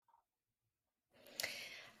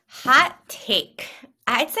Hot take.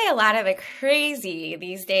 I'd say a lot of the crazy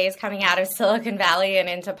these days coming out of Silicon Valley and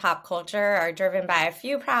into pop culture are driven by a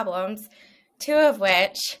few problems, two of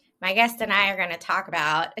which my guest and I are going to talk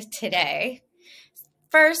about today.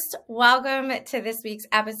 First, welcome to this week's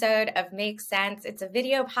episode of Make Sense. It's a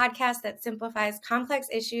video podcast that simplifies complex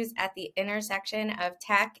issues at the intersection of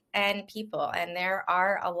tech and people, and there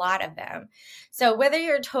are a lot of them. So whether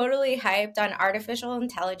you're totally hyped on artificial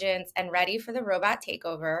intelligence and ready for the robot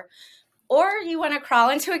takeover, or you want to crawl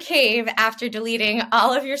into a cave after deleting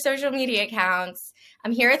all of your social media accounts,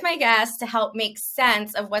 I'm here with my guest to help make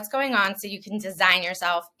sense of what's going on so you can design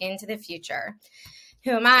yourself into the future.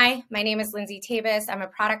 Who am I? My name is Lindsay Tabus. I'm a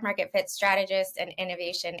product market fit strategist and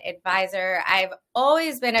innovation advisor. I've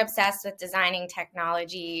always been obsessed with designing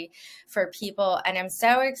technology for people, and I'm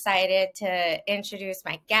so excited to introduce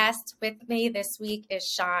my guest. With me this week is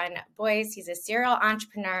Sean Boyce. He's a serial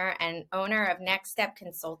entrepreneur and owner of Next Step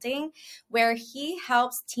Consulting, where he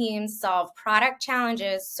helps teams solve product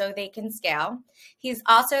challenges so they can scale. He's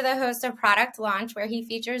also the host of Product Launch, where he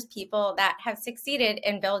features people that have succeeded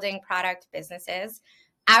in building product businesses.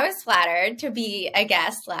 I was flattered to be a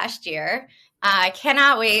guest last year. I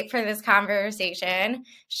cannot wait for this conversation.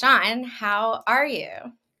 Sean, how are you?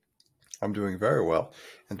 I'm doing very well.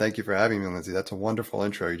 And thank you for having me, Lindsay. That's a wonderful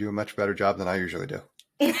intro. You do a much better job than I usually do.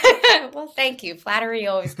 Well, thank you. Flattery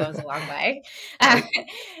always goes a long way.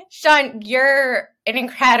 Sean, you're an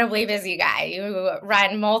incredibly busy guy. You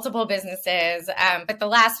run multiple businesses, but the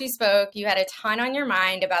last we spoke, you had a ton on your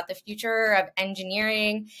mind about the future of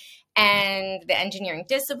engineering and the engineering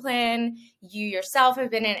discipline. You yourself have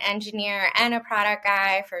been an engineer and a product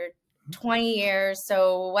guy for 20 years.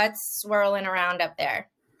 So what's swirling around up there?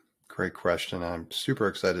 Great question. I'm super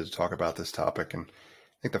excited to talk about this topic. And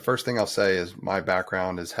I think the first thing I'll say is my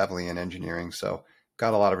background is heavily in engineering. So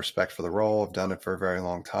got a lot of respect for the role. I've done it for a very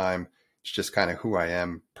long time. It's just kind of who I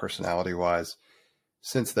am personality wise.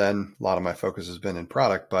 Since then, a lot of my focus has been in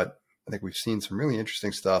product, but I think we've seen some really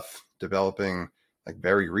interesting stuff developing like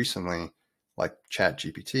very recently, like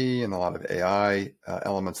ChatGPT and a lot of AI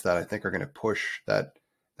elements that I think are going to push that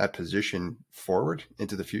position forward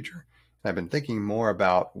into the future. And I've been thinking more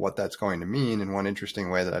about what that's going to mean. And one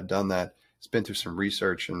interesting way that I've done that has been through some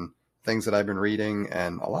research and things that I've been reading.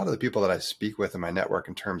 And a lot of the people that I speak with in my network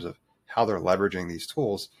in terms of how they're leveraging these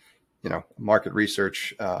tools, market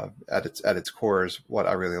research at its core is what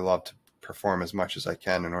I really love to perform as much as I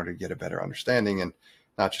can in order to get a better understanding and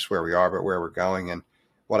not just where we are, but where we're going. And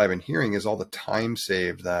what I've been hearing is all the time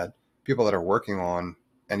saved that people that are working on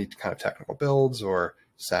any kind of technical builds or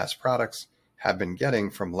SaaS products have been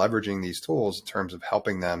getting from leveraging these tools in terms of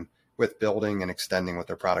helping them with building and extending what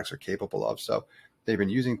their products are capable of. So they've been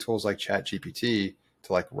using tools like ChatGPT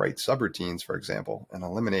to like write subroutines, for example, and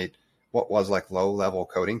eliminate what was like low-level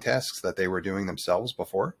coding tasks that they were doing themselves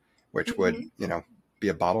before, which would, be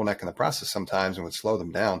a bottleneck in the process sometimes and would slow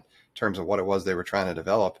them down in terms of what it was they were trying to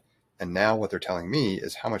develop. And now what they're telling me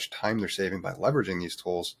is how much time they're saving by leveraging these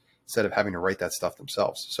tools instead of having to write that stuff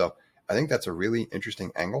themselves. So I think that's a really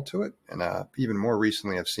interesting angle to it. And even more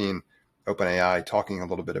recently, I've seen OpenAI talking a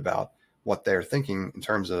little bit about what they're thinking in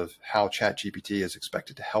terms of how ChatGPT is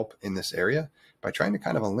expected to help in this area by trying to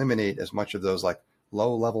kind of eliminate as much of those like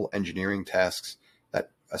low-level engineering tasks that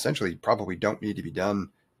essentially probably don't need to be done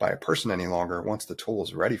by a person any longer once the tool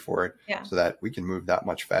is ready for it, so that we can move that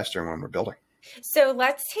much faster when we're building. So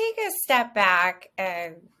let's take a step back.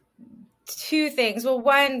 Two things. Well,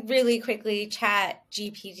 one, really quickly,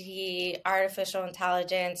 ChatGPT, artificial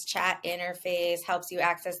intelligence, chat interface helps you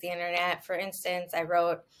access the internet. For instance, I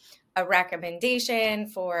wrote a recommendation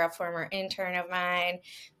for a former intern of mine.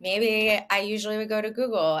 Maybe I usually would go to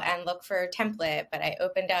Google and look for a template, but I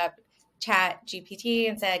opened up ChatGPT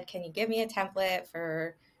and said, can you give me a template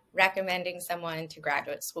for recommending someone to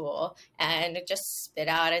graduate school? And it just spit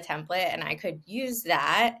out a template, and I could use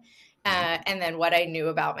that. And then what I knew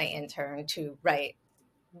about my intern to write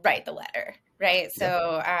the letter, right?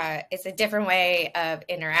 So it's a different way of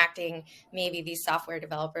interacting. Maybe these software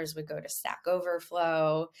developers would go to Stack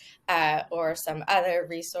Overflow or some other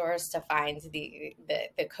resource to find the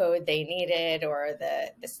code they needed or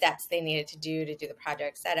the steps they needed to do the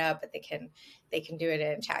project setup, but they can do it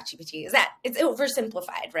in ChatGPT. It's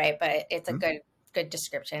oversimplified, right? But it's a good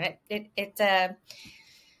description. It's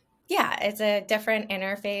a different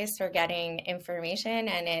interface for getting information,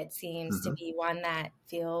 and it seems to be one that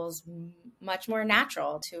feels much more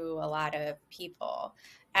natural to a lot of people.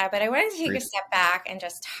 But I wanted to take a step back and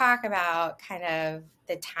just talk about kind of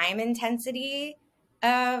the time intensity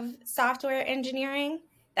of software engineering.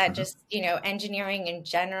 that Hmm. just, engineering in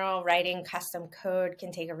general, writing custom code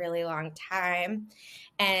can take a really long time.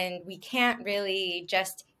 And we can't really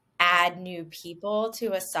just add new people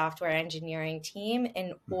to a software engineering team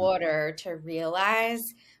in Hmm. order to realize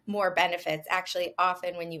more benefits. Actually,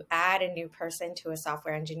 often when you add a new person to a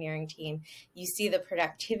software engineering team, you see the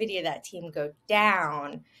productivity of that team go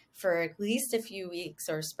down for at least a few weeks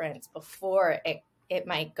or sprints before it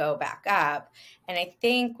might go back up. And I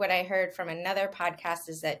think what I heard from another podcast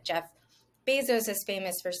is that Jeff Bezos is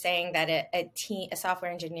famous for saying that a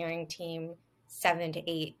software engineering team, 7 to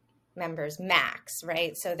 8 members max,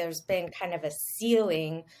 right? So there's been kind of a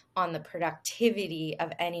ceiling on the productivity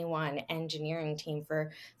of any one engineering team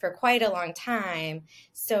for quite a long time.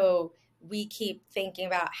 So we keep thinking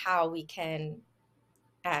about how we can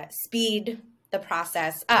speed the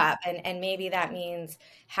process up. And maybe that means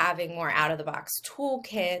having more out of the box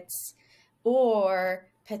toolkits or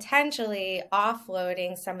potentially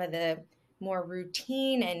offloading some of the more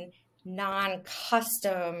routine and non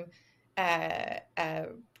custom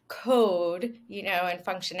code, and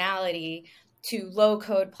functionality to low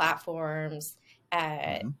code platforms.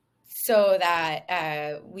 Uh, Hmm. so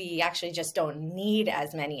that we actually just don't need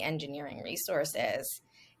as many engineering resources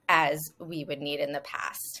as we would need in the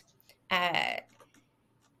past. Uh,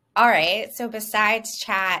 all right. So besides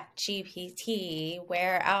Chat GPT,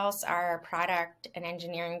 where else are product and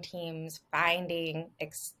engineering teams finding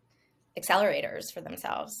accelerators for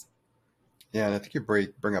themselves? Yeah, and I think you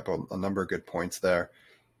bring up a number of good points there.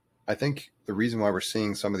 I think the reason why we're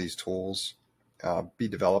seeing some of these tools be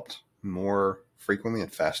developed more frequently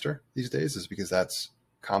and faster these days is because that's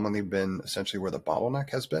commonly been essentially where the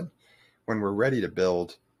bottleneck has been. When we're ready to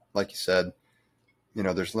build, like you said,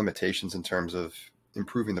 there's limitations in terms of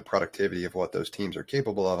improving the productivity of what those teams are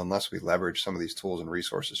capable of unless we leverage some of these tools and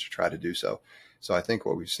resources to try to do so. So I think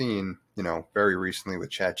what we've seen, very recently with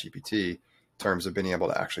ChatGPT, in terms of being able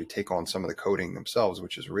to actually take on some of the coding themselves,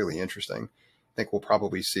 which is really interesting. I think we'll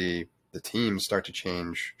probably see the teams start to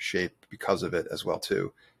change shape because of it as well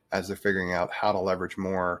too, as they're figuring out how to leverage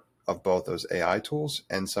more of both those AI tools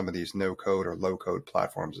and some of these no code or low code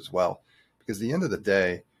platforms as well. Because at the end of the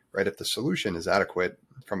day, right, if the solution is adequate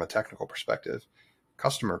from a technical perspective,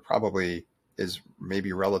 customer probably is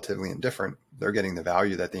maybe relatively indifferent. They're getting the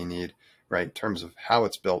value that they need, right, in terms of how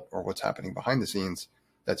it's built or what's happening behind the scenes.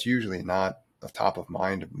 That's usually not of top of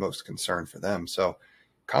mind, most concern for them. So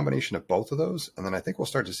combination of both of those. And then I think we'll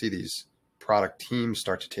start to see these product teams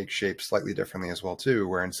start to take shape slightly differently as well too,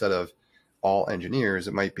 where instead of all engineers,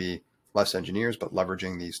 it might be less engineers, but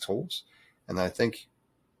leveraging these tools. And then I think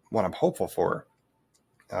what I'm hopeful for,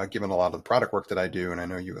 given a lot of the product work that I do, and I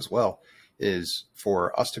know you as well, is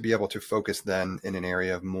for us to be able to focus then in an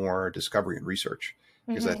area of more discovery and research.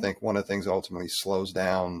 Because I Mm-hmm. think one of the things that ultimately slows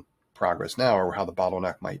down progress now, or how the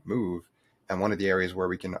bottleneck might move, and one of the areas where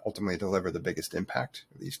we can ultimately deliver the biggest impact,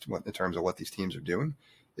 at least in terms of what these teams are doing,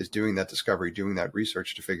 is doing that discovery, doing that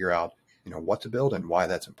research to figure out, what to build and why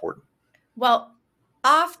that's important. Well,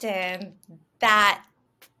 often that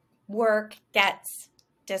work gets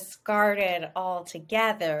discarded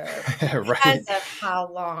altogether because Right. of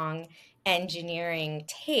how long engineering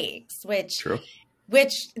takes, True.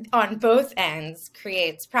 which on both ends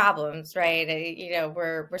creates problems, right?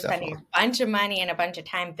 We're spending Definitely. a bunch of money and a bunch of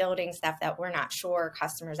time building stuff that we're not sure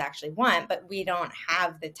customers actually want, but we don't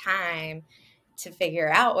have the time to figure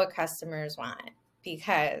out what customers want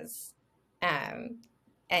because um,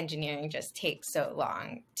 engineering just takes so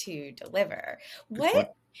long to deliver. Good point.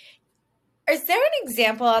 What is there an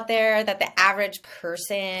example out there that the average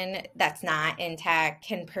person that's not in tech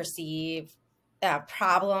can perceive a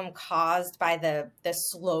problem caused by the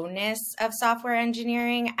slowness of software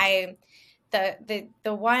engineering? The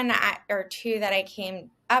one or two that I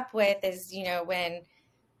came up with is,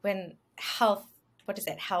 when what is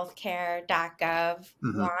it, healthcare.gov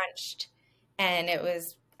Hmm. launched, and it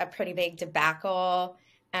was a pretty big debacle,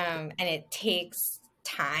 and it takes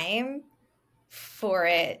time for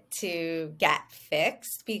it to get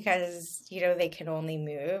fixed because they can only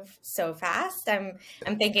move so fast. I'm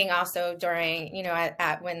thinking also during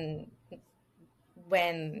at when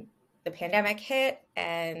the pandemic hit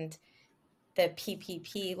and the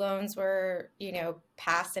PPP loans were,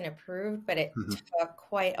 passed and approved, but it Hmm. took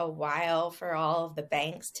quite a while for all of the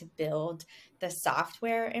banks to build the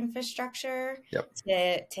software infrastructure Yep.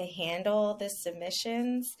 to handle the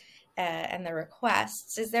submissions and the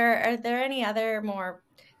requests. Are there any other more,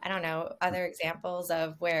 I don't know, other examples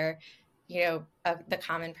of where, the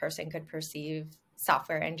common person could perceive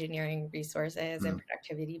software engineering resources and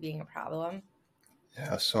productivity being a problem?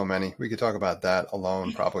 Yeah, so many. We could talk about that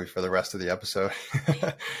alone probably for the rest of the episode.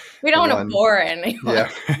 We The don't want to one, bore anyone.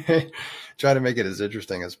 yeah, try to make it as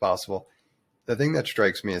interesting as possible. The thing that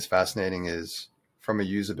strikes me as fascinating is from a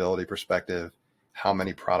usability perspective, how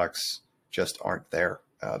many products just aren't there,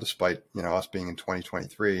 despite, us being in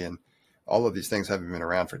 2023 and all of these things haven't been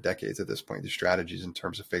around for decades at this point, the strategies in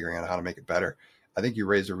terms of figuring out how to make it better. I think you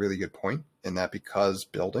raised a really good point in that because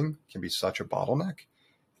building can be such a bottleneck,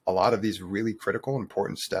 a lot of these really critical,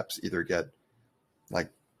 important steps either get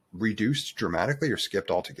like reduced dramatically or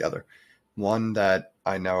skipped altogether. One that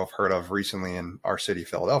I know I've heard of recently in our city,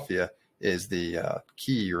 Philadelphia, is the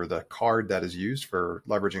key or the card that is used for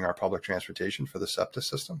leveraging our public transportation for the SEPTA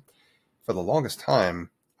system. For the longest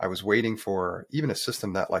time, I was waiting for even a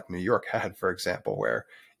system that like New York had, for example, where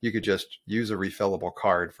you could just use a refillable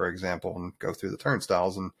card, for example, and go through the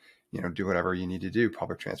turnstiles and do whatever you need to do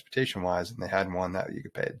public transportation wise. And they had one that you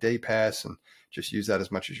could pay a day pass and just use that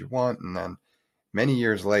as much as you want. And then many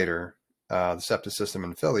years later, the SEPTA system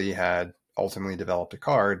in Philly had ultimately developed a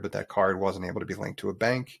card, but that card wasn't able to be linked to a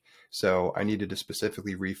bank. So I needed to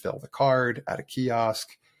specifically refill the card at a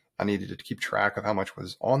kiosk. I needed to keep track of how much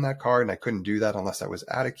was on that card, and I couldn't do that unless I was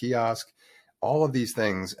at a kiosk. All of these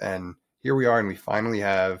things, and here we are, and we finally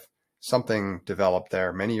have something developed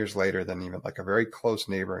there many years later than even like a very close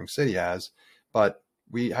neighboring city has. But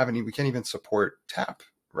we can't even support tap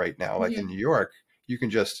right now. Like in Mhm. New York, you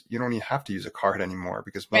don't even have to use a card anymore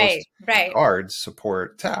because Right, most right. cards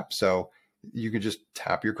support tap. So you can just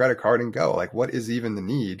tap your credit card and go. Like, what is even the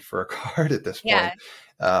need for a card at this Yeah. point?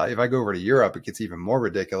 If I go over to Europe, it gets even more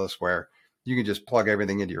ridiculous where you can just plug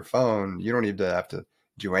everything into your phone. You don't need to have to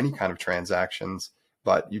do any kind of transactions,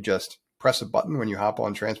 but you just press a button when you hop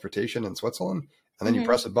on transportation in Switzerland, and then you Hmm.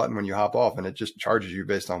 press a button when you hop off, and it just charges you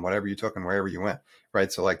based on whatever you took and wherever you went,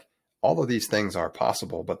 right? So like all of these things are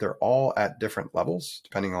possible, but they're all at different levels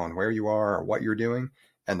depending on where you are or what you're doing.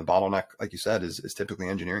 And the bottleneck, like you said, is typically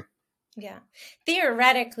engineering. Yeah.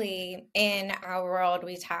 Theoretically, in our world,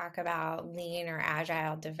 we talk about lean or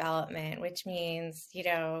agile development, which means,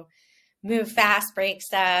 move fast, break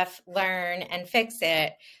stuff, learn, and fix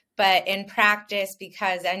it. But in practice,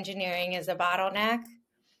 because engineering is a bottleneck,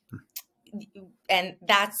 and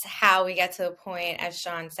that's how we get to the point, as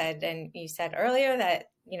Sean said, and you said earlier, that,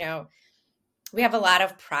 we have a lot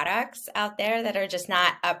of products out there that are just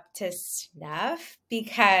not up to snuff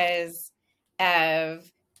because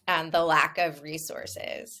of the lack of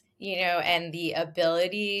resources, and the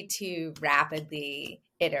ability to rapidly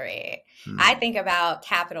iterate. I Hmm. think about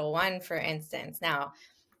Capital One, for instance. Now,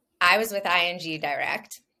 I was with ING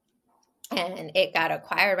Direct and it got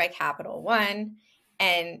acquired by Capital One.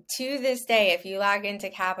 And to this day, if you log into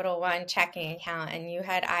Capital One checking account and you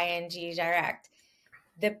had ING Direct,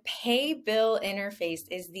 the pay bill interface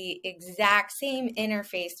is the exact same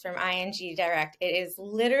interface from ING Direct. It is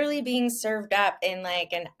literally being served up in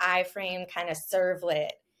like an iframe kind of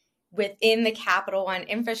servlet within the Capital One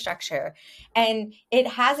infrastructure. And it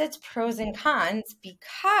has its pros and cons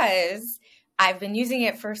because I've been using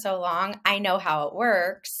it for so long. I know how it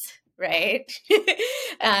works, right?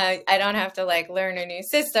 I don't have to like learn a new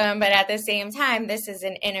system, but at the same time, this is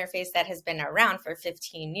an interface that has been around for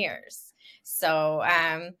 15 years. So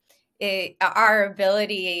our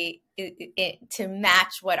ability to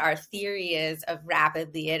match what our theory is of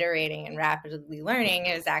rapidly iterating and rapidly learning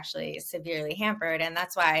is actually severely hampered. And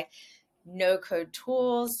that's why no code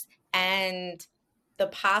tools and the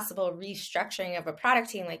possible restructuring of a product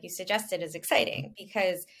team, like you suggested, is exciting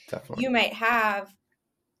because Definitely. you might have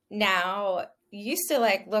now, you used to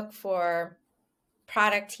like look for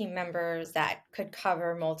product team members that could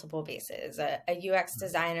cover multiple bases, a UX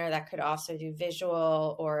designer that could also do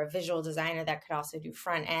visual, or a visual designer that could also do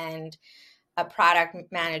front end, a product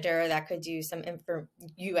manager that could do some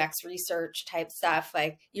UX research type stuff.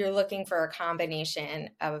 Like you're looking for a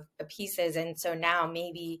combination of pieces. And so now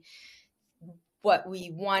maybe what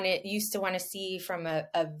we used to want to see from a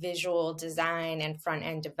visual design and front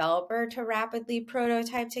end developer to rapidly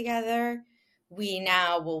prototype together, we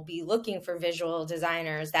now will be looking for visual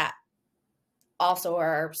designers that also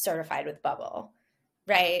are certified with Bubble,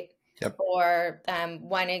 right? Yep. Or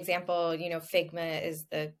one example, Figma is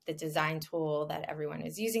the design tool that everyone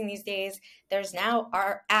is using these days. There's now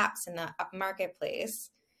our apps in the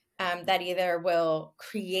marketplace that either will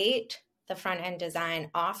create the front end design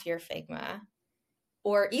off your Figma,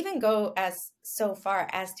 or even go as so far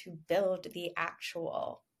as to build the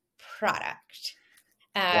actual product.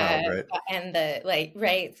 Uh, Wild, right? and the like,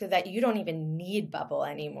 right, so that you don't even need Bubble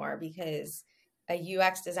anymore because a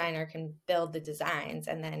UX designer can build the designs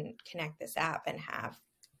and then connect this app and have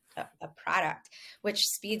a product, which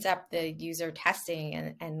speeds up the user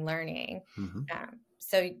testing and learning. Mm-hmm.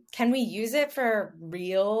 So can we use it for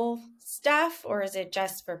real stuff, or is it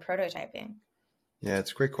just for prototyping? Yeah,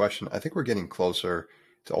 it's a great question. I think we're getting closer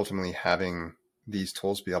to ultimately having these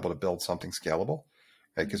tools be able to build something scalable,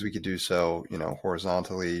 right? Because we could do so,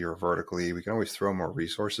 horizontally or vertically. We can always throw more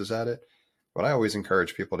resources at it. What I always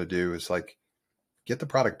encourage people to do is like get the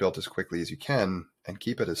product built as quickly as you can and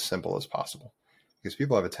keep it as simple as possible. Because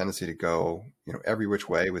people have a tendency to go, every which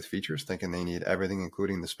way with features, thinking they need everything,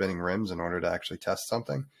 including the spinning rims, in order to actually test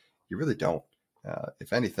something. You really don't.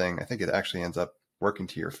 If anything, I think it actually ends up working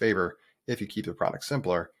to your favor if you keep the product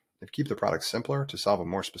simpler. If you keep the product simpler to solve a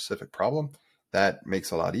more specific problem, that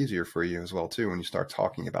makes it a lot easier for you as well, too, when you start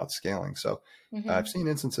talking about scaling. So I've seen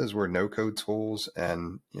instances where no-code tools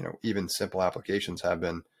and, even simple applications have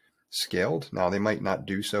been scaled. Now, they might not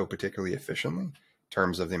do so particularly efficiently in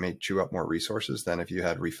terms of they may chew up more resources than if you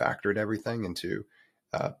had refactored everything into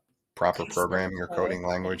proper programming or coding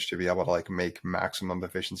language to be able to like make maximum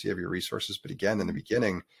efficiency of your resources. But again, in the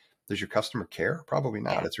beginning, does your customer care? Probably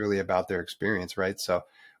not. Yeah. It's really about their experience, right? So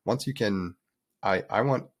once you can, I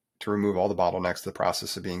want to remove all the bottlenecks to the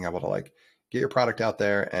process of being able to like get your product out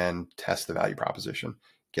there and test the value proposition,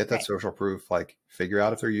 get that social proof, like figure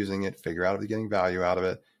out if they're using it, figure out if they're getting value out of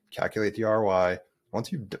it, calculate the ROI.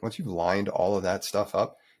 Once you've lined all of that stuff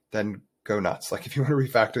up, then go nuts. Like if you want to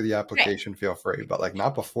refactor the application, feel free, but like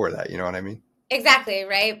not before that. You know what I mean? Exactly.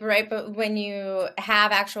 Right. But when you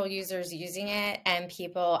have actual users using it and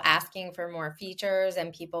people asking for more features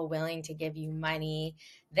and people willing to give you money,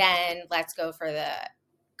 then let's go for the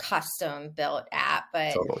custom built app.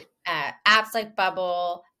 But totally. Apps like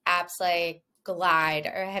Bubble, apps like Glide,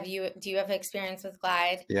 or do you have experience with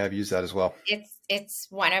Glide? Yeah, I've used that as well. It's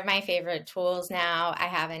one of my favorite tools now. I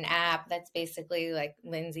have an app that's basically like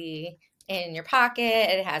Lindsay in your pocket.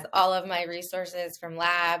 It has all of my resources from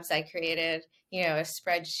labs. I created, a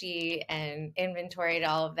spreadsheet and inventoried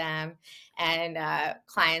all of them. And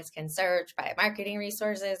clients can search by marketing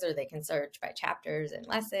resources, or they can search by chapters and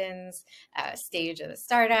lessons, stage of the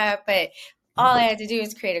startup. But all I had to do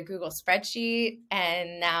is create a Google spreadsheet,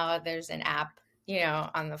 and now there's an app,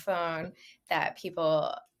 on the phone that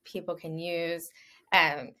people can use.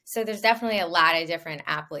 So there's definitely a lot of different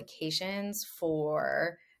applications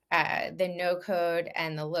for the no code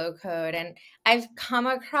and the low code. And I've come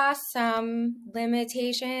across some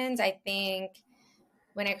limitations. I think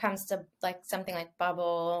when it comes to like something like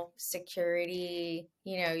Bubble security,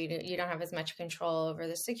 you don't have as much control over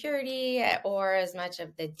the security or as much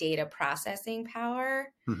of the data processing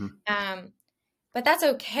power. But that's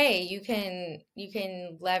okay. You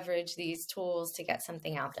can leverage these tools to get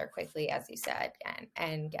something out there quickly, as you said,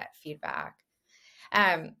 and get feedback.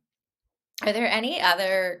 Are there any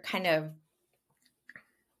other kind of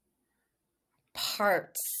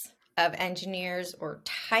parts of engineers or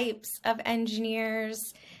types of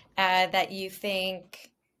engineers that you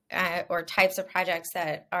think, or types of projects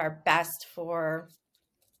that are best for,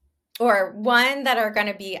 or one that are going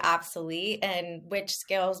to be obsolete, and which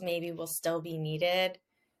skills maybe will still be needed,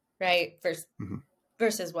 right?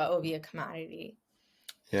 Versus what will be a commodity?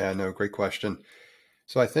 Yeah, no, great question.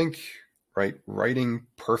 So I think, right, writing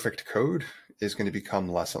perfect code is going to become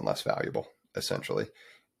less and less valuable, essentially.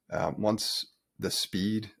 Once the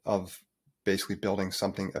speed of basically building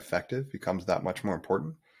something effective becomes that much more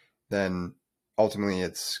important, then ultimately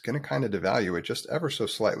it's going to kind of devalue it just ever so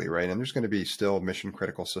slightly, right? And there's going to be still mission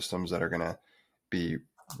critical systems that are going to be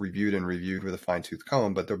reviewed with a fine tooth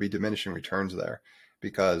comb, but there'll be diminishing returns there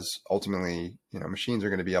because ultimately, machines are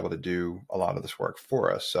going to be able to do a lot of this work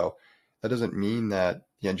for us. So that doesn't mean that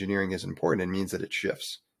the engineering isn't important. It means that it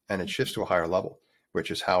shifts, and it shifts to a higher level, which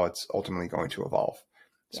is how it's ultimately going to evolve.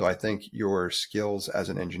 So I think your skills as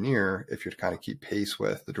an engineer, if you're to kind of keep pace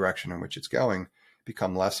with the direction in which it's going,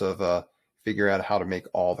 become less of a figure out how to make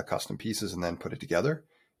all the custom pieces and then put it together,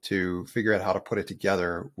 to figure out how to put it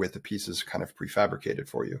together with the pieces kind of prefabricated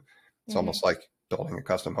for you. It's almost like building a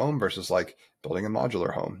custom home versus like building a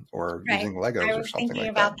modular home or using Legos or something like that. I was thinking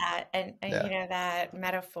about that, and that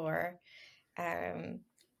metaphor. And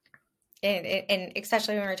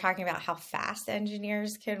especially when we're talking about how fast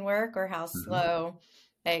engineers can work or how slow.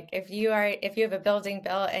 Like if you have a building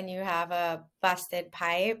built and you have a busted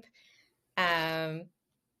pipe,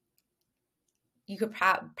 you could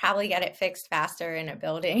probably get it fixed faster in a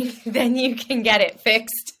building than you can get it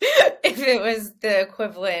fixed if it was the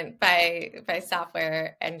equivalent by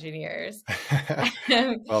software engineers.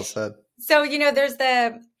 Well said. So, there's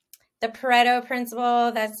the Pareto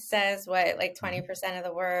principle that says what, like Mhm. 20% of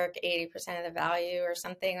the work, 80% of the value or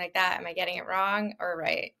something like that. Am I getting it wrong or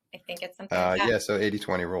right? I think it's something like that. Yeah, so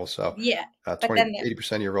 80-20 rule. So Yeah. But 20, then,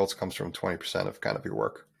 80% of your roles comes from 20% of kind of your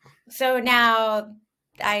work. so now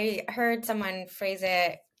I heard someone phrase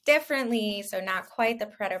it differently. So not quite the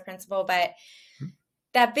Pareto principle, but Mhm.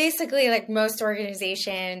 that basically, like most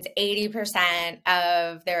organizations, 80%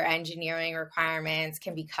 of their engineering requirements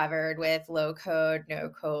can be covered with low code, no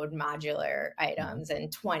code, modular Mhm. items,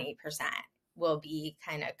 and 20% will be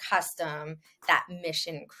kind of custom, that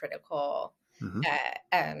mission critical Mhm.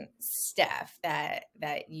 stuff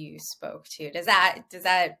that you spoke to. Does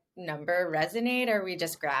that number resonate, or are we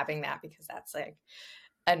just grabbing that because that's like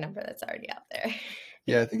a number that's already out there?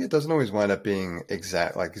 Yeah, I think it doesn't always wind up being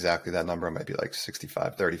exactly that number. It might be like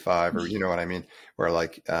 65-35, or you know what I mean? Where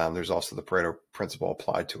like there's also the Pareto principle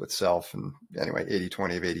applied to itself. And anyway,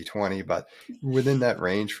 80-20 of 80-20, but within that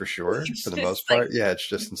range for sure, for It's the just most like, part. Yeah, it's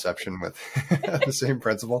just inception with the same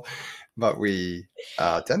principle. But we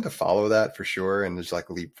tend to follow that for sure. And there's like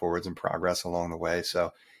leap forwards and progress along the way.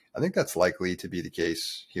 So I think that's likely to be the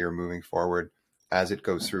case here moving forward as it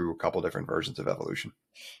goes through a couple different versions of evolution.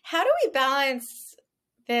 how do we balance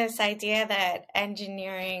this idea that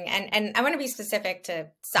engineering, and I want to be specific to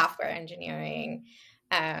software engineering,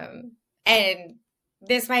 um, and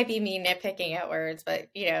this might be me nitpicking at words, but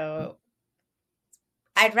I'd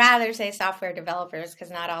rather say software developers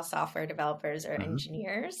because not all software developers are Mhm.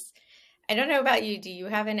 engineers. I don't know about you. Do you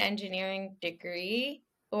have an engineering degree,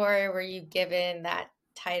 or were you given that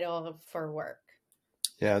title for work?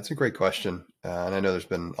 Yeah, it's a great question. And I know there's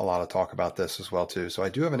been a lot of talk about this as well, too. So I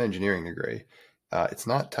do have an engineering degree. It's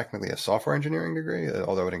not technically a software engineering degree,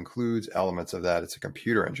 although it includes elements of that. It's a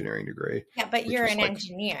computer engineering degree, Yeah, but which you're is an like,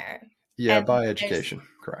 engineer, yeah, and by there's education,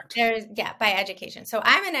 correct. There's, yeah, by education. So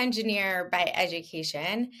I'm an engineer by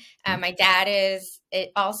education. Mhm. My dad is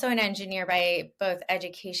also an engineer by both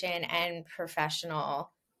education and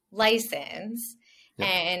professional license. Yep.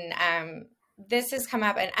 And this has come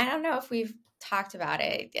up, and I don't know if we've talked about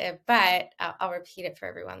it, but I'll repeat it for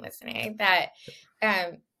everyone listening that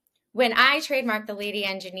um, when I trademarked the Lady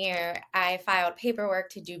Engineer, I filed paperwork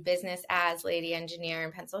to do business as Lady Engineer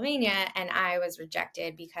in Pennsylvania, and I was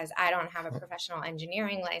rejected because I don't have a professional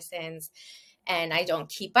engineering license and I don't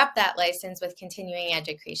keep up that license with continuing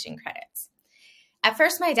education credits. At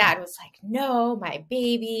first, my dad was like, "No, my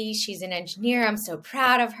baby, she's an engineer. I'm so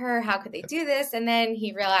proud of her. How could they Yep. do this?" And then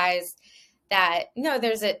he realized that no,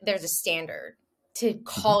 there's a standard to Mhm.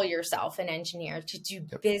 call yourself an engineer, to do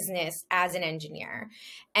Yep. business as an engineer.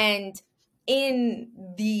 And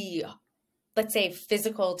in the, let's say,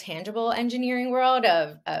 physical, tangible engineering world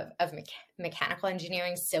of mechanical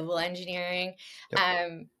engineering, civil engineering, Yep.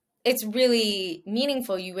 um, it's really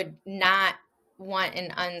meaningful. You would not want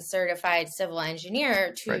an uncertified civil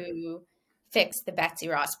engineer Right. to fix the Betsy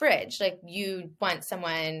Ross Bridge. Like, you want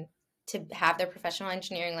someone to have their professional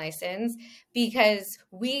engineering license because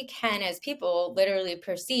we can, as people, literally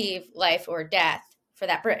perceive life or death for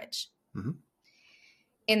that bridge. Mhm.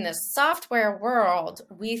 In the software world,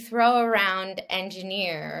 we throw around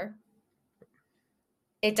engineer,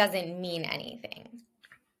 it doesn't mean anything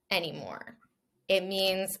anymore. It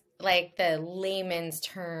means like the layman's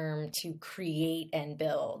term to create and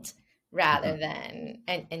build rather Mhm. than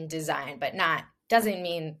and design, but not doesn't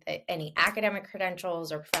mean any academic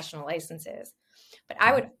credentials or professional licenses. But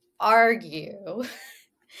I Mhm. would argue,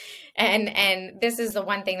 and this is the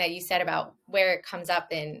one thing that you said about where it comes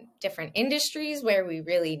up in different industries where we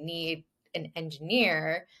really need an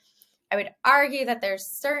engineer. I would argue that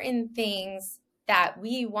there's certain things that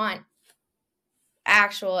we want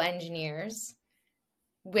actual engineers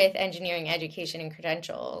with engineering education and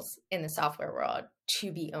credentials in the software world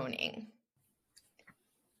to be owning,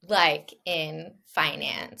 like in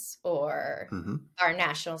finance or Mhm. our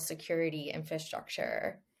national security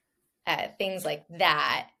infrastructure. Things like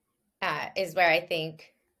that is where I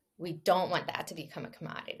think we don't want that to become a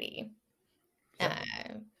commodity. Yep.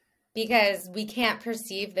 Uh, because we can't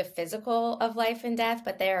perceive the physical of life and death,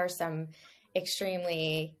 but there are some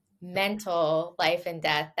extremely Yep. mental life and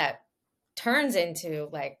death that turns into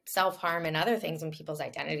like self-harm and other things when people's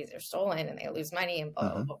identities are stolen and they lose money and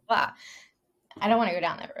blah, blah, Mhm. blah, blah. I don't want to go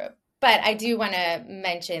down that road. But I do want to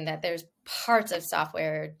mention that there's parts of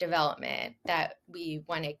software development that we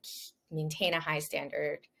want to maintain a high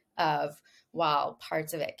standard of, while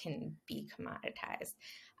parts of it can be commoditized.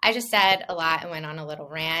 I just said a lot and went on a little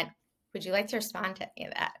rant. Would you like to respond to any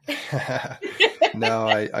of that? No,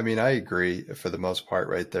 I mean, I agree for the most part,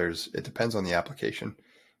 right? It depends on the application,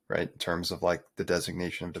 right? In terms of like the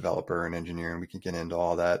designation of developer and engineer, and we can get into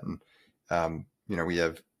all that. And, we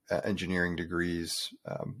have engineering degrees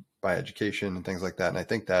by education and things like that. And I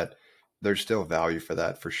think that there's still value for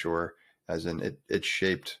that for sure, as in it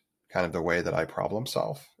shaped kind of the way that I problem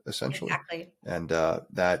solve essentially. Exactly. And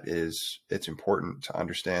it's important to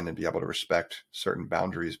understand and be able to respect certain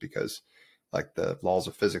boundaries, because like the laws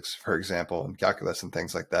of physics, for example, and calculus and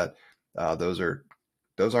things like that, those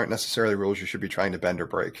aren't necessarily rules you should be trying to bend or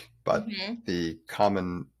break. But the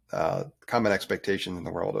common expectation in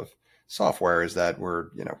the world of software is that we're,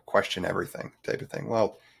 question everything type of thing.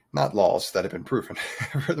 Well, not laws that have been proven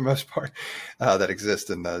for the most part that exist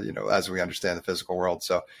in the, as we understand the physical world.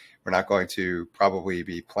 So we're not going to probably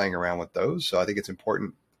be playing around with those. So I think it's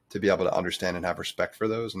important to be able to understand and have respect for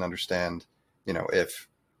those, and understand, if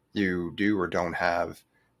you do or don't have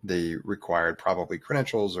the required probably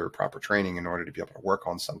credentials or proper training in order to be able to work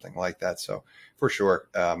on something like that. So for sure,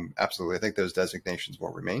 absolutely. I think those designations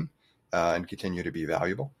will remain and continue to be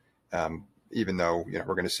valuable, even though,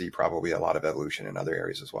 we're going to see probably a lot of evolution in other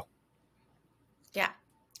areas as well. Yeah,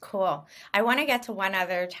 cool. I want to get to one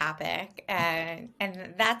other topic, and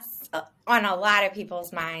that's on a lot of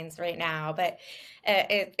people's minds right now, but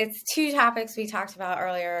it's two topics we talked about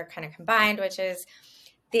earlier kind of combined, which is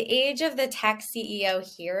the age of the tech CEO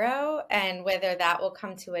hero and whether that will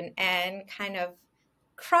come to an end, kind of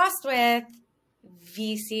crossed with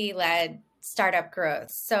VC-led startup growth.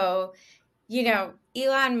 So,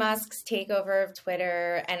 Elon Musk's takeover of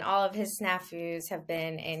Twitter and all of his snafus have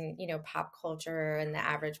been in, pop culture and the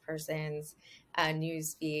average person's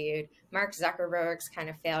news feed. Mark Zuckerberg's kind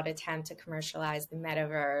of failed attempt to commercialize the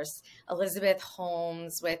metaverse. Elizabeth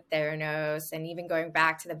Holmes with Theranos, and even going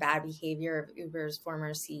back to the bad behavior of Uber's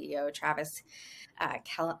former CEO, Travis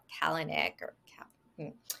Kalanick.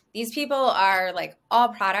 These people are like all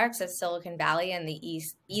products of Silicon Valley and the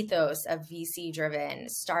ethos of VC-driven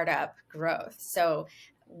startup growth. So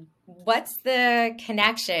what's the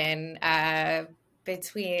connection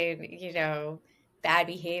between, bad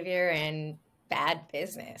behavior and bad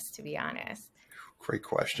business, to be honest? Great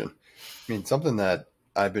question. I mean, something that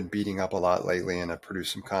I've been beating up a lot lately, and I've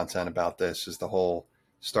produced some content about this, is the whole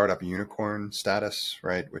startup unicorn status,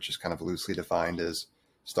 right? Which is kind of loosely defined as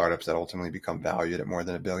startups that ultimately become valued at more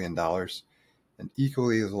than $1 billion. And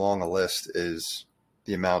equally as long a list is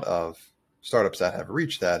the amount of startups that have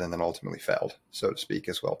reached that and then ultimately failed, so to speak,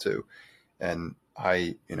 as well too. And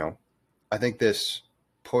I think this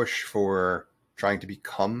push for trying to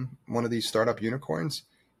become one of these startup unicorns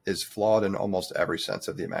is flawed in almost every sense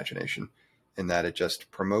of the imagination, in that it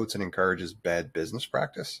just promotes and encourages bad business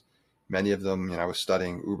practice. Many of them, I was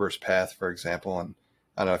studying Uber's path, for example, and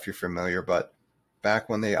I don't know if you're familiar, but back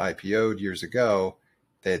when they IPO'd years ago,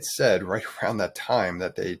 they had said right around that time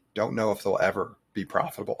that they don't know if they'll ever be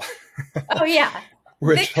profitable. Oh, yeah.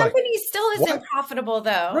 The company still isn't profitable,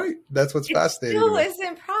 though. Right. That's what's fascinating. Still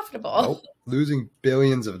isn't profitable. Nope. Losing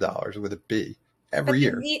billions of dollars with a B every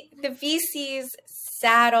year. The VCs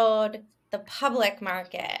saddled the public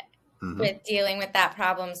market with dealing with that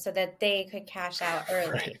problem so that they could cash out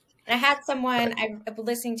early. Right. And I had someone, I'm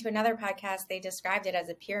listening to another podcast, they described it as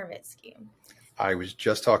a pyramid scheme. I was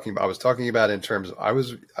talking about it in terms of, I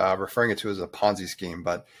was referring it to as a Ponzi scheme,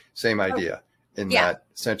 but same idea that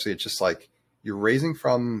essentially it's just like you're raising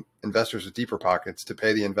from investors with deeper pockets to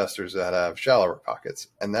pay the investors that have shallower pockets.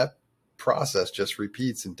 And that process just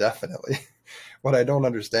repeats indefinitely. What I don't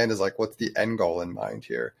understand is like, what's the end goal in mind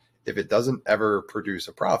here? If it doesn't ever produce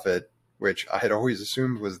a profit, which I had always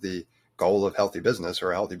assumed was the goal of healthy business,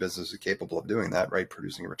 or a healthy business is capable of doing that, right?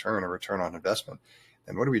 Producing a return on investment.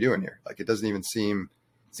 And what are we doing here? Like, it doesn't even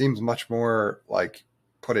seems much more like,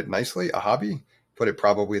 put it nicely, a hobby, put it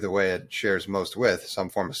probably the way it shares most with some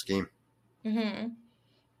form of scheme. Mm-hmm.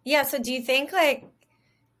 Yeah. So do you think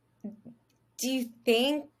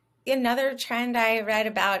another trend I read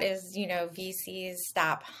about is, VCs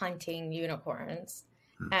stop hunting unicorns?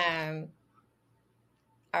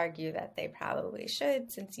 Argue that they probably should,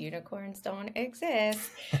 since unicorns don't exist.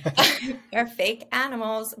 They're fake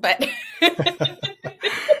animals, but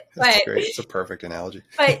That's great. It's a perfect analogy.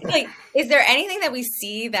 But is there anything that we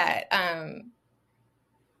see that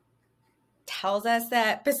tells us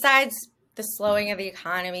that, besides the slowing of the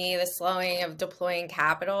economy, the slowing of deploying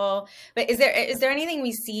capital, but is there anything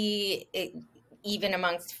we see even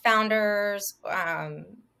amongst founders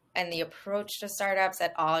and the approach to startups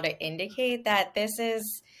at all to indicate that this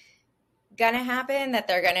is going to happen, that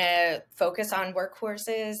they're going to focus on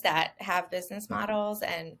workforces that have business models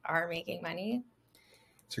and are making money?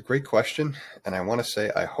 It's a great question. And I want to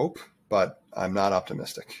say I hope, but I'm not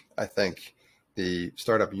optimistic. I think the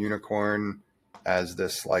startup unicorn as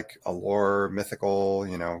this like allure, mythical,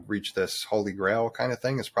 reach this holy grail kind of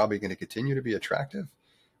thing is probably going to continue to be attractive.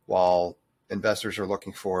 while investors are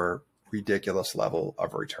looking for ridiculous level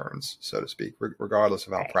of returns, so to speak, regardless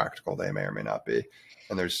of how practical they may or may not be.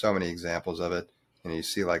 And there's so many examples of it. And you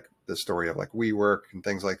see like the story of like WeWork and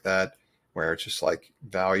things like that, where it's just like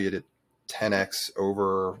valued at 10x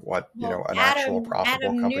over what, an actual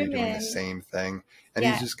profitable company Newman, doing the same thing. And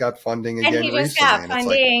he's just got funding and again he just recently. got and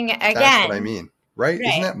funding it's like, again. that's what I mean. Right?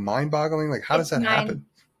 Isn't that mind boggling? Like, how does that happen?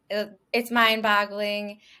 It's mind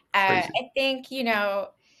boggling. I think,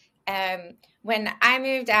 when I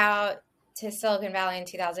moved out to Silicon Valley in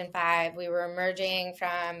 2005, we were emerging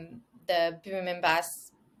from the boom and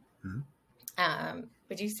bust.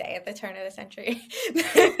 Would you say at the turn of the century?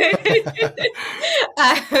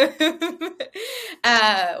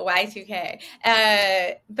 Y2K.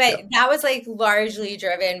 But that was like largely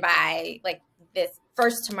driven by like this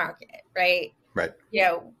first to market, right? Right.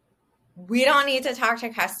 We don't need to talk to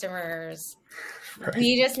customers. Right.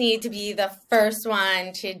 We just need to be the first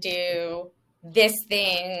one to do this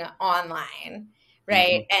thing online,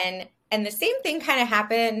 right? And the same thing kind of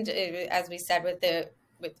happened, as we said, with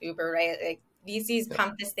Uber, right? Like VCs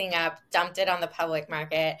pumped this thing up, dumped it on the public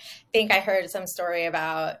market. I think I heard some story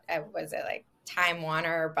about, was it like Time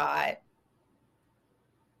Warner bought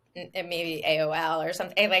maybe AOL or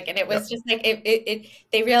something, like, and it was just like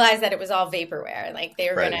they realized that it was all vaporware, like they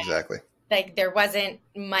were gonna like there wasn't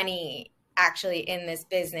money actually in this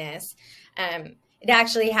business. It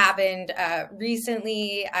actually happened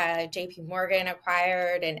recently. JP Morgan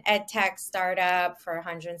acquired an ed tech startup for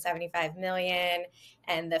 $175 million,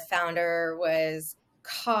 and the founder was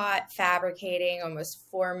caught fabricating almost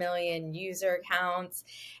 4 million user accounts.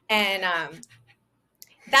 And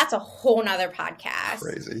that's a whole nother podcast.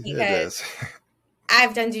 Crazy. It is.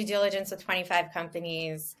 I've done due diligence with 25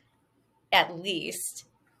 companies at least.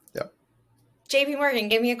 Yep. JP Morgan,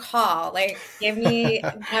 give me a call. Like, give me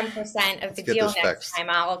 1% of the deal next time.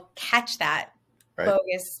 I'll catch that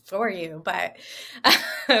bogus for you. But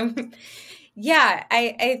yeah,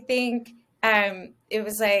 I think it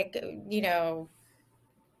was like,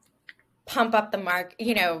 pump up the market,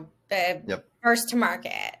 the first to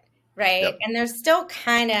market, right? Yep. And there's still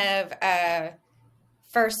kind of a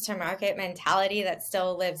first to market mentality that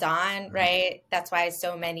still lives on, right? That's why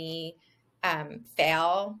so many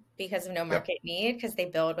fail because of no market need, because they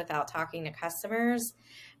build without talking to customers.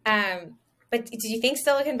 But do you think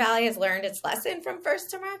Silicon Valley has learned its lesson from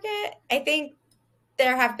first to market? I think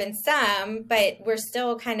there have been some, but we're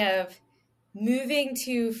still kind of moving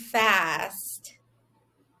too fast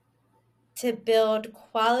to build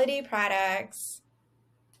quality products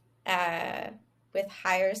with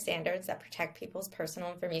higher standards that protect people's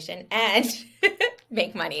personal information and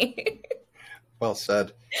make money. Well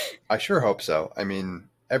said. I sure hope so. I mean,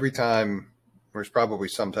 every time there's probably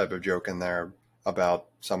some type of joke in there about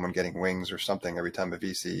someone getting wings or something every time a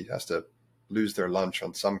VC has to lose their lunch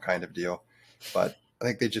on some kind of deal. But I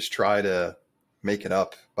think they just try to make it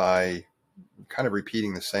up by kind of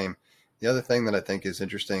repeating the same. The other thing that I think is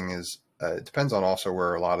interesting is it depends on also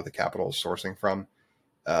where a lot of the capital is sourcing from.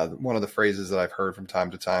 One of the phrases that I've heard from time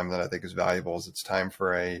to time that I think is valuable is it's time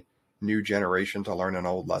for a new generation to learn an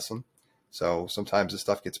old lesson. So sometimes this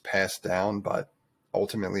stuff gets passed down, but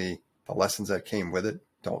ultimately the lessons that came with it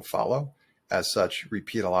don't follow. As such,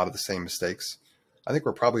 repeat a lot of the same mistakes. I think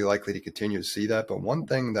we're probably likely to continue to see that. But one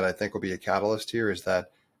thing that I think will be a catalyst here is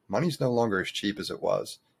that money's no longer as cheap as it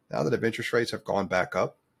was. Now that if interest rates have gone back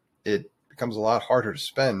up, it becomes a lot harder to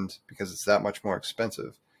spend because it's that much more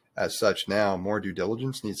expensive. As such, now more due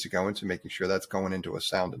diligence needs to go into making sure that's going into a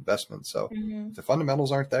sound investment. So if the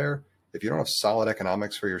fundamentals aren't there, if you don't have solid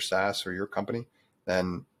economics for your SaaS or your company,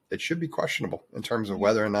 then it should be questionable in terms of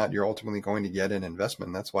whether or not you're ultimately going to get an investment.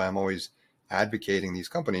 And that's why I'm always advocating these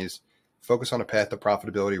companies focus on a path to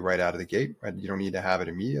profitability right out of the gate. Right? You don't need to have it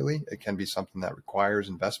immediately. It can be something that requires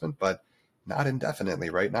investment, but not indefinitely,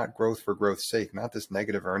 right? Not growth for growth's sake, not this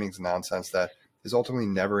negative earnings nonsense that is ultimately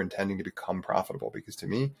never intending to become profitable. Because to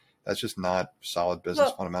me, that's just not solid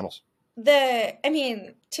business fundamentals.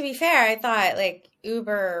 To be fair, I thought like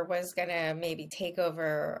Uber was going to maybe take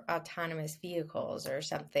over autonomous vehicles or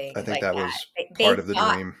something. I think that was part of the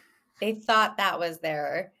dream. They thought that was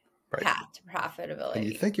their path to profitability. And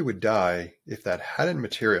you think it would die if that hadn't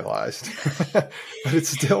materialized, but it's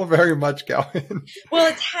still very much going. Well,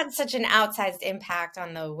 it's had such an outsized impact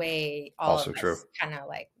on the way all of us kind of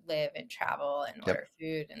like live and travel and order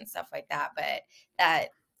food and stuff like that. But that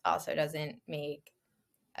also doesn't make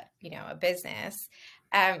a business.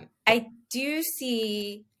 I do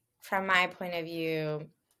see, from my point of view,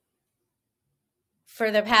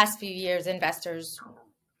 for the past few years, investors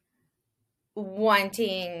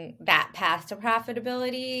wanting that path to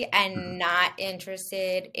profitability Hmm. and not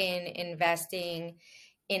interested in investing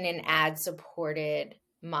in an ad supported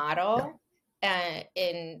Yeah. model.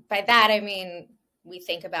 And by that, I mean, we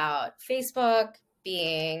think about Facebook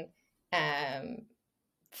being um,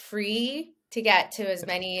 free to get to as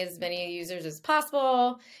many users as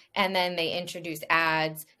possible, and then they introduce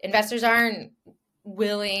ads. Investors aren't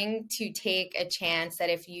willing to take a chance that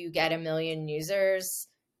if you get 1 million users,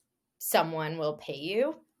 someone will pay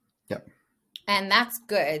you. Yep. And that's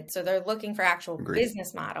good. So they're looking for actual Agreed.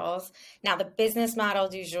 business models. Now, the business model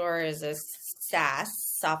du jour is a SaaS,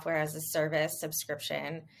 software as a service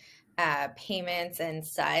subscription, payments and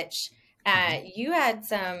such. Hmm. You had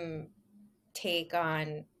some take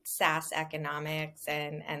on SaaS economics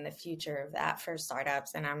and the future of that for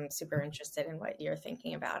startups, and I'm super interested in what you're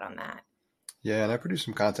thinking about on that. Yeah, and I produced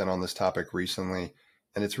some content on this topic recently,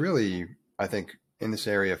 and it's really, I think, in this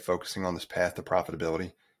area focusing on this path to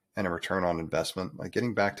profitability and a return on investment, like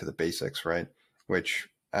getting back to the basics, right? Which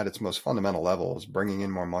at its most fundamental level is bringing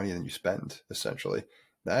in more money than you spend, essentially.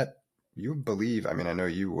 That you believe, I mean, I know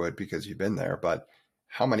you would because you've been there, but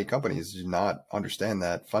how many companies do not understand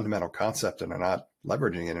that fundamental concept and are not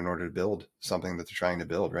leveraging it in order to build something that they're trying to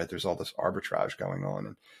build, right? There's all this arbitrage going on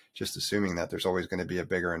and just assuming that there's always going to be a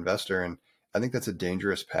bigger investor. And I think that's a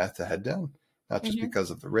dangerous path to head down, not just Hmm.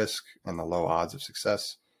 because of the risk and the low odds of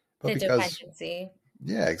success, but The because, dependency.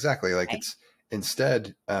 yeah, exactly. Like Right? it's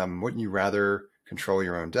instead, wouldn't you rather control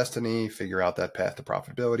your own destiny, figure out that path to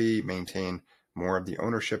profitability, maintain more of the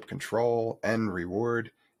ownership, control, and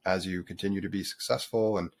reward as you continue to be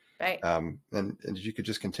successful, Right. and you could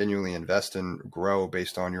just continually invest and grow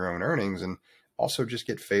based on your own earnings, and also just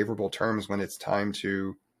get favorable terms when it's time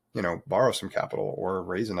to, borrow some capital or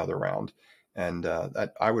raise another round. And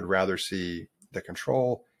that I would rather see the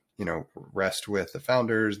control, rest with the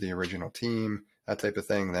founders, the original team, that type of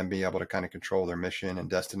thing, then be able to kind of control their mission and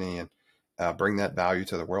destiny and bring that value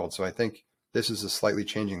to the world. So I think this is a slightly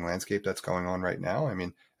changing landscape that's going on right now. I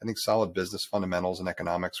mean, I think solid business fundamentals and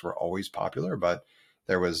economics were always popular, but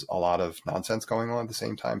there was a lot of nonsense going on at the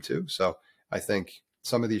same time too. So I think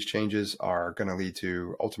some of these changes are going to lead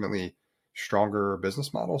to ultimately stronger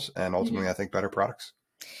business models and ultimately, Mhm. I think, better products.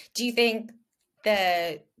 Do you think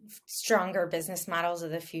the stronger business models of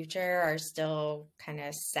the future are still kind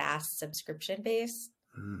of SaaS subscription based?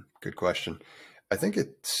 Good question. I think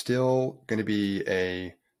it's still going to be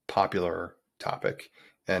a popular topic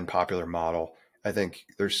and popular model. I think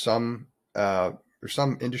there's some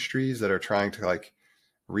industries that are trying to like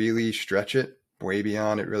really stretch it way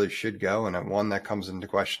beyond it really should go. And one that comes into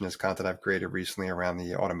question is content I've created recently around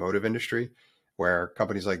the automotive industry, where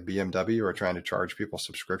companies like BMW are trying to charge people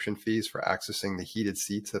subscription fees for accessing the heated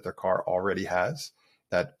seats that their car already has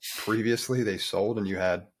that previously they sold and you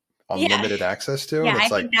had Yeah. unlimited access to. Yeah, And I it's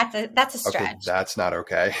think like, that's a okay, stretch. that's not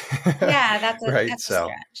okay. Yeah, Right. that's a So,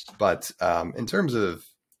 stretch. but in terms of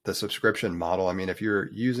the subscription model, I mean, if you're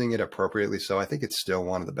using it appropriately, so I think it's still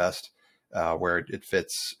one of the best where it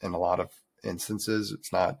fits in a lot of instances.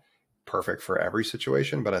 It's not perfect for every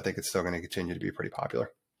situation, but I think it's still going to continue to be pretty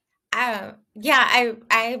popular. Yeah,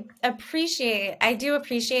 I do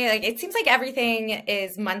appreciate, like, it seems like everything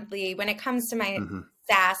is monthly when it comes to my Hmm.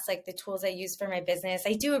 SaaS, like the tools I use for my business.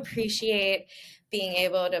 I do appreciate being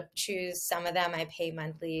able to choose. Some of them I pay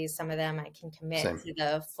monthly, some of them I can commit Same. to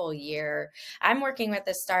the full year. I'm working with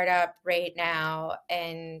a startup right now,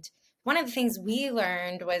 and one of the things we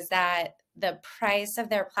learned was that the price of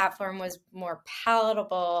their platform was more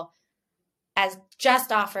palatable as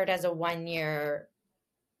just offered as a Yep.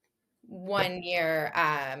 1 year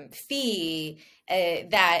fee,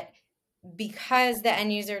 that because the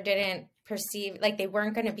end user didn't perceive like they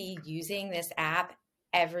weren't going to be using this app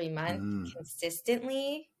every month Mm,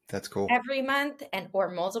 consistently that's cool. every month and or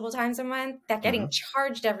multiple times a month, that getting Hmm.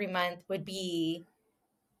 charged every month would be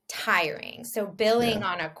tiring. So billing Yeah.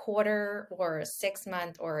 on a quarter or a 6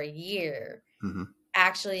 month or a year Hmm.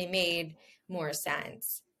 actually made more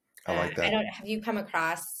sense. I like I that. don't have you come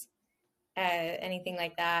across anything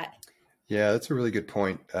like that? Yeah, that's a really good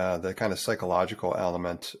point. The kind of psychological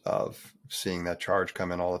element of seeing that charge come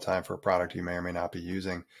in all the time for a product you may or may not be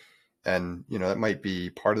using. And, that might be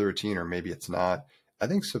part of the routine or maybe it's not. I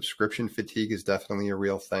think subscription fatigue is definitely a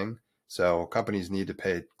real thing. So companies need to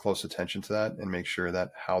pay close attention to that and make sure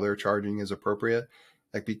that how they're charging is appropriate.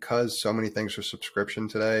 Like because so many things are subscription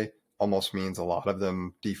today almost means a lot of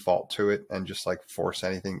them default to it and just like force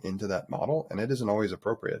anything into that model. And it isn't always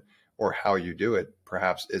appropriate, or how you do it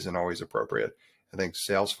perhaps isn't always appropriate. I think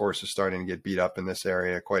Salesforce is starting to get beat up in this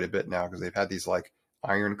area quite a bit now because they've had these like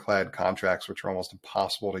ironclad contracts, which are almost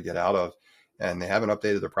impossible to get out of. and they haven't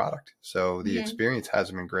updated their product. So the Mm-hmm. experience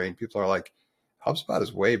hasn't been great. People are like, HubSpot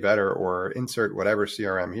is way better, or insert whatever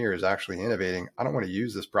CRM here is actually innovating. I don't want to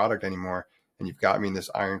use this product anymore. And you've got me in this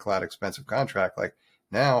ironclad expensive contract. Like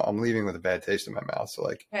now I'm leaving with a bad taste in my mouth. So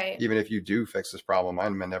like, Right. even if you do fix this problem, I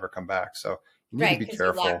may never come back. So you need to Right. be Because you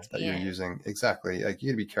careful locked that me you're in. using exactly like you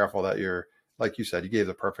need to be careful that you're, like you said, you gave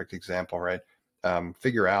the perfect example, right?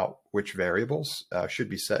 Figure out which variables should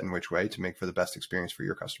be set in which way to make for the best experience for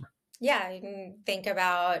your customer. Yeah. You can think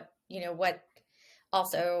about, what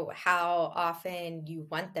also how often you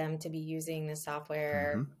want them to be using the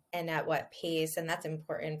software Mm-hmm. and at what pace. And that's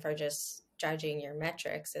important for just judging your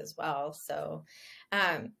metrics as well. So,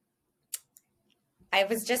 I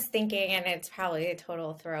was just thinking, and it's probably a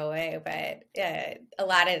total throwaway, but a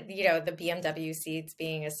lot of, the BMW seats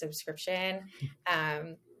being a subscription,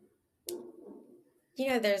 um,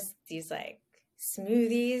 there's these like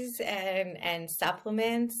smoothies and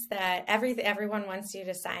supplements that everyone wants you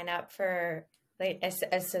to sign up for like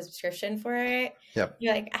a subscription for it. Yep.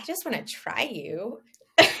 You're like, I just want to try you.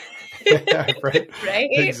 Right. Right?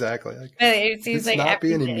 Exactly. Like, But it seems this like not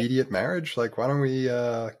be an everything. immediate marriage? Like, why don't we,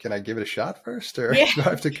 can I give it a shot first, or Yeah. do I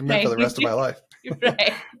have to commit for Right. the rest of my life?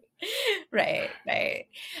 Right. Right.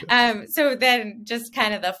 So then just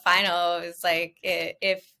kind of the final is like,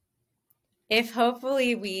 if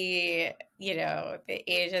hopefully we, the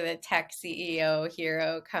age of the tech CEO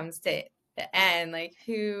hero comes to the end, like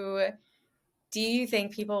who do you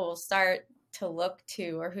think people will start to look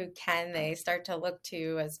to, or who can they start to look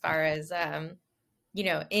to as far as,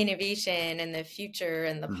 innovation and the future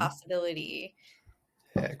and the Mm-hmm. possibility?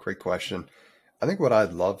 Yeah, great question. I think what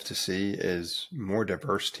I'd love to see is more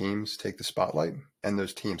diverse teams take the spotlight and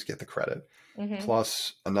those teams get the credit. Mm-hmm.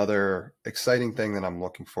 Plus, another exciting thing that I'm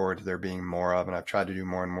looking forward to there being more of, and I've tried to do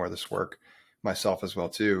more and more of this work myself as well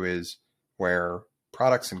too, is where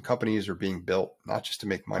products and companies are being built not just to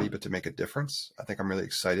make money, but to make a difference. I think I'm really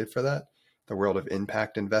excited for that. The world of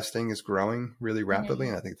impact investing is growing really rapidly,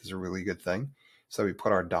 and I think this is a really good thing. So we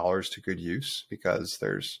put our dollars to good use because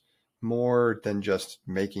there's more than just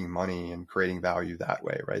making money and creating value that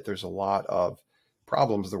way, right? There's a lot of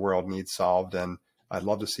problems the world needs solved, and I'd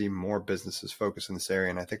love to see more businesses focus in this area.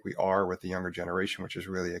 And I think we are with the younger generation, which is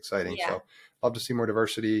really exciting. Yeah. So love to see more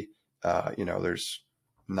diversity. There's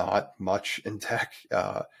not much in tech.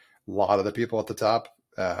 A lot of the people at the top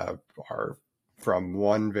are from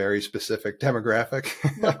one very specific demographic.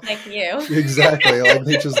 Look like you. Exactly. Like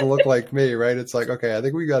they just look like me, right? It's like, okay, I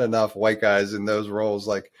think we got enough white guys in those roles.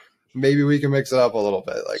 Like maybe we can mix it up a little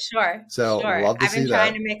bit. Like, Sure. love to I've see been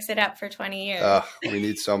trying that. to mix it up for 20 years. We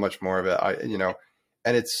need so much more of it.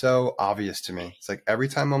 And it's so obvious to me. It's like every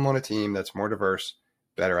time I'm on a team that's more diverse,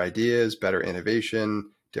 better ideas, better innovation,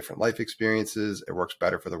 different life experiences, it works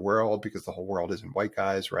better for the world because the whole world isn't white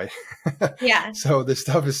guys, right? Yeah. So this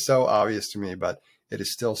stuff is so obvious to me, but it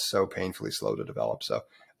is still so painfully slow to develop. So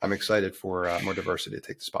I'm excited for more diversity to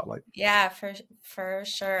take the spotlight. Yeah, for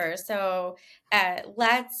sure. So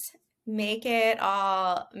let's make it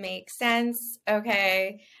all make sense.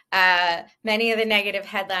 Okay. Many of the negative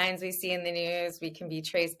headlines we see in the news, we can be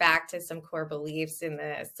traced back to some core beliefs in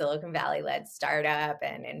the Silicon Valley-led startup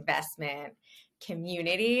and investment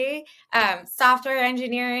community. Software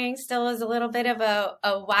engineering still is a little bit of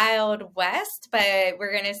a wild west, but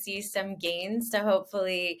we're going to see some gains to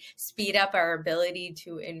hopefully speed up our ability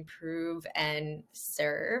to improve and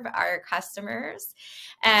serve our customers.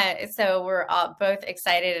 So we're all both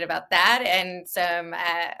excited about that, and some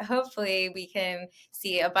hopefully we can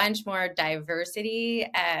see a bunch more diversity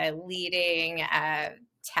leading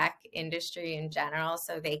tech industry in general,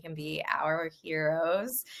 so they can be our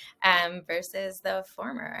heroes versus the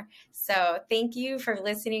former. So thank you for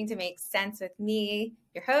listening to Make Sense with me,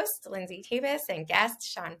 your host, Lindsay Tabus, and guest,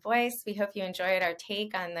 Sean Boyce. We hope you enjoyed our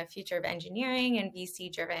take on the future of engineering and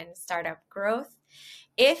VC-driven startup growth.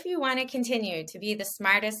 If you want to continue to be the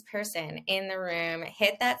smartest person in the room,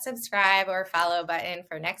 hit that subscribe or follow button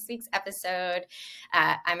for next week's episode.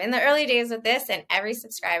 I'm in the early days with this, and every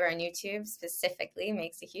subscriber on YouTube specifically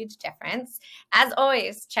makes a huge difference. As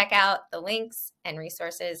always, check out the links and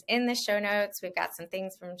resources in the show notes. We've got some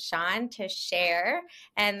things from Sean to share.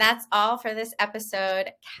 And that's all for this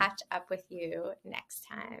episode. Catch up with you next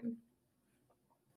time.